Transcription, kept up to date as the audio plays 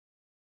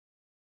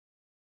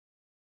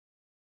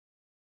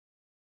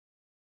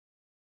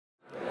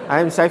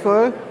I'm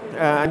Saiful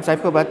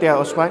Bakhtiar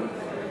Osman.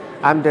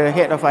 I'm the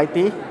head of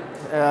IT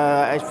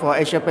for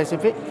Asia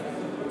Pacific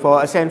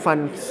for ASCENT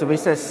Fund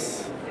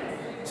Services.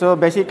 So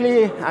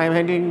basically, I'm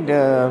handling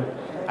the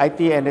IT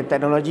and the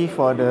technology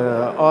for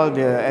all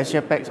the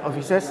Asia Pac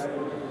offices.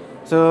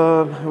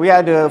 So we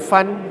are the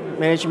fund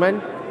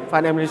management,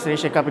 fund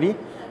administration company,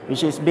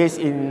 which is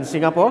based in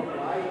Singapore.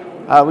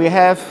 We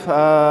have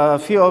a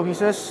few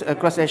offices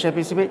across Asia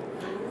Pacific.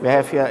 We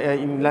have here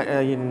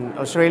in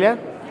Australia,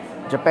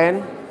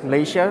 Japan,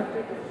 Malaysia,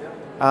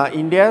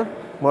 India,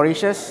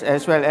 Mauritius,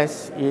 as well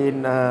as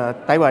in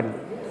Taiwan.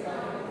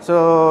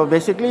 So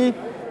basically,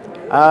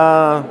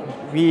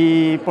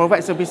 we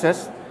provide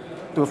services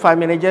to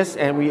fund managers,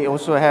 and we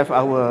also have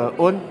our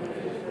own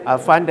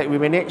fund that we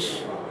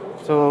manage.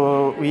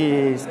 So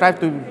we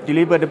strive to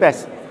deliver the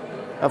best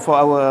for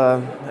our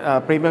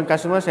premium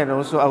customers and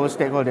also our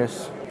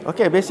stakeholders.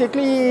 Okay,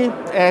 basically,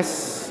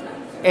 as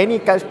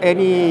any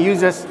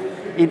users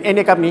in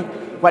any company,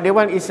 what they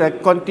want is a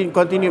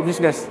continued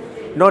business,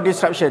 no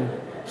disruption,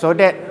 so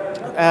that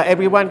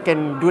everyone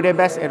can do their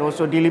best and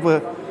also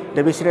deliver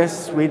the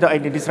business without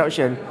any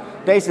disruption.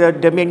 That is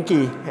the main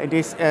key. It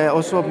is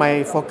also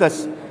my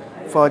focus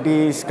for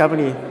this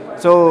company.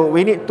 So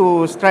we need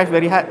to strive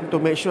very hard to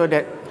make sure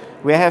that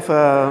we have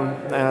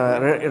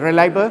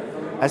reliable,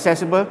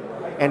 accessible,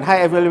 and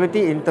high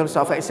availability in terms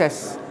of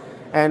access,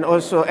 and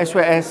also as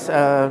well as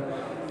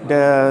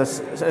the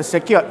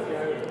secure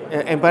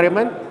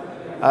environment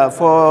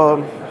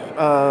for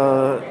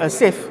a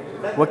safe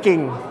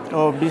working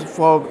or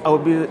for our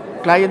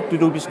client to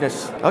do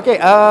business. Okay,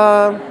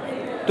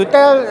 to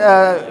tell,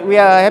 we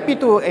are happy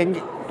to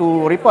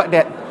report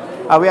that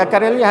we are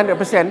currently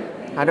 100%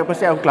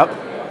 on cloud.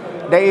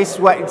 That is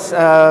what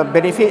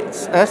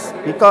benefits us,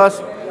 because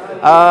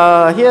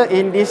here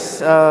in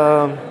this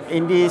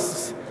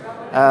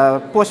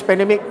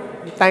post-pandemic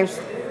times,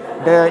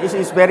 it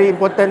is very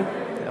important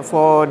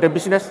for the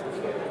business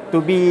to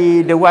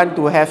be the one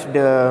to have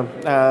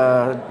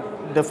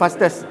the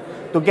fastest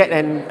to get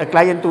a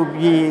client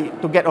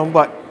to get on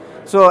board.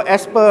 So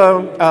as per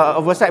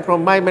oversight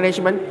from my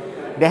management,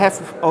 they have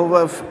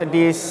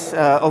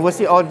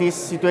oversee all these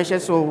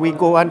situations. So we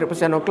go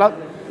 100% on cloud,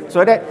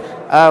 so that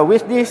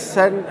with this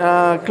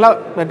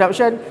cloud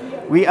adoption,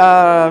 we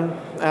are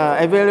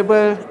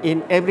available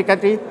in every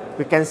country.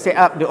 We can set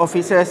up the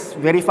offices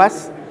very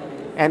fast,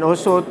 and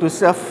also to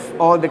serve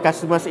all the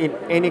customers in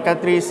any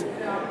countries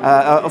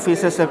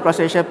offices across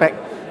Asia Pac.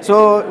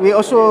 So we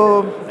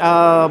also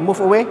move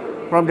away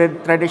from the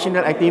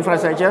traditional IT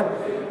infrastructure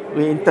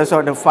in terms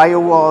of the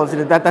firewalls,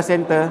 the data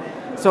center.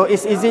 So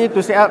it's easy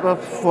to set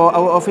up for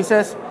our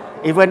offices.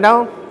 Even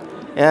now,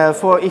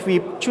 if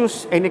we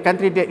choose any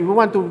country that we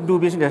want to do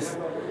business,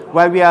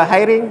 while we are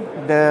hiring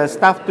the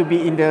staff to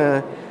be in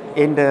the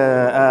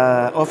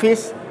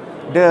office,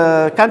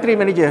 the country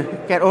manager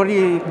can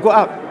already go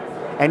out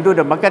and do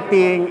the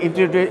marketing,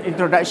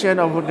 introduction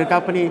of the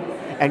company,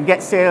 and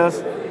get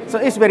sales. So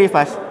it's very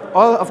fast.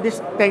 All of this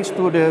thanks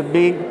to the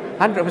being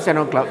 100%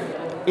 on cloud.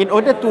 In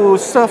order to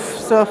serve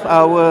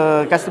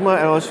our customer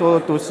and also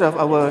to serve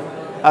our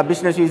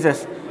business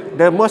users,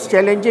 the most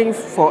challenging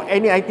for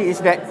any IT is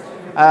that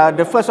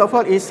the first of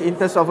all is in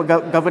terms of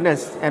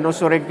governance and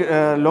also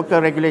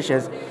local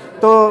regulations.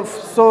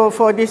 So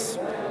for this,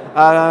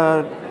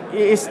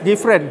 it is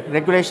different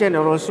regulation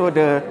and also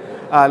the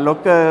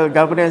local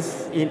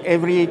governance in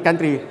every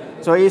country.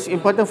 So it's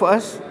important for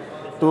us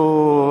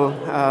to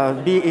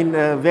be in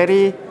a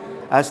very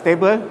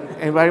stable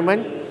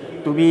environment,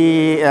 to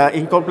be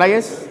in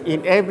compliance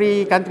in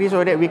every country,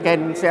 so that we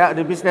can set up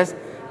the business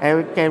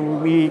and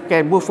we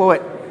can move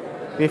forward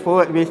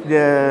with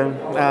the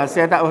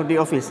setup of the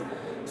office.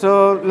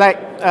 So like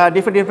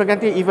different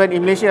countries, even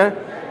in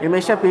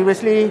Malaysia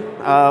previously,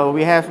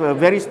 we have a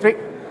very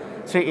strict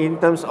in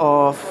terms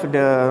of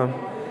the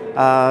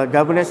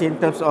governance in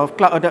terms of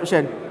cloud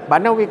adoption.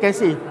 But now we can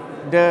see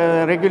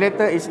the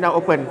regulator is now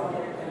open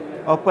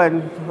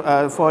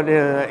for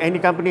any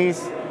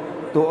companies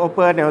to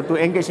open or to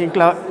engage in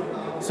cloud.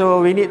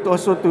 So we need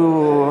also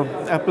to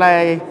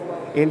apply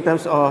in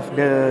terms of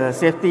the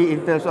safety,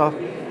 in terms of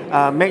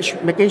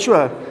making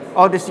sure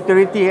all the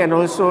security and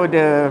also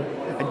the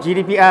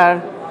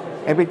GDPR,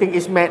 everything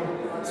is met.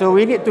 So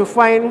we need to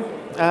find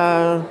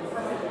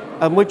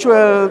a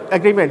mutual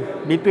agreement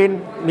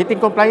between meeting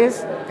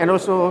compliance and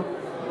also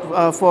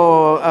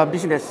for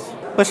business.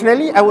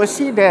 Personally, I would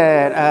see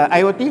that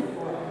IoT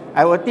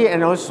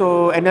and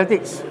also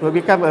analytics will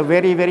become a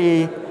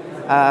very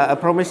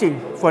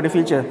promising for the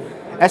future.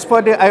 As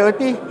for the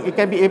IoT, it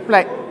can be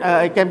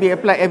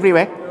applied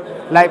everywhere.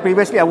 Like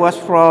previously, I was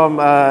from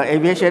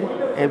aviation.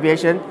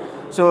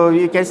 So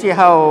you can see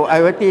how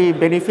IoT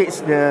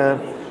benefits the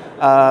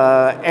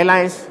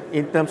airlines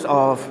in terms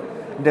of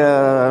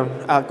the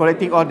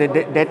collecting all the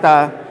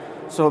data.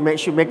 So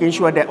making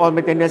sure that all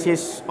maintenance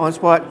is on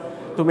spot,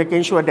 to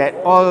making sure that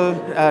all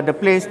the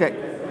planes, that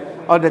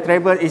all the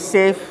travel is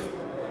safe.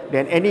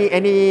 Then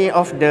any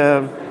of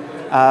the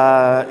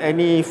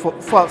any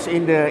faults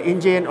in the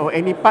engine or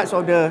any parts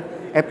of the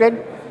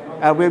airplane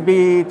will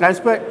be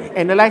transferred,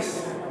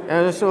 analyzed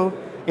and also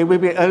it will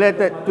be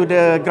alerted to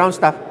the ground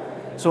staff.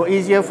 So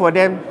easier for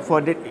them,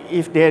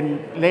 if they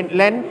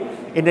land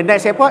in the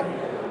next airport,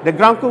 the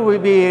ground crew will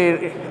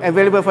be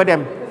available for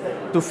them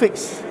to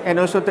fix and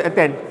also to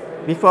attend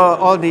before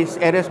all these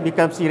errors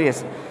become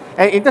serious.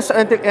 And in terms of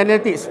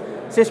analytics,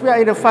 since we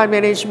are in a fund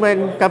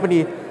management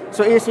company,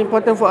 so it's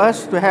important for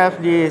us to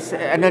have this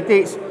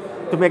analytics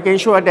to making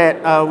sure that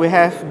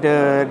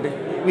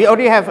we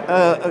already have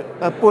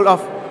a pool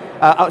of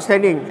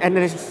outstanding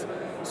analysts.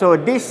 So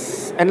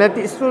this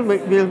analytics tool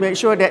will make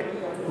sure that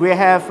we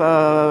have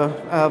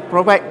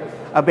provide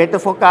a better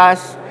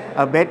forecast,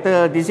 a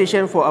better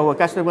decision for our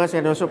customers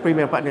and also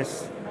premium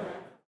partners.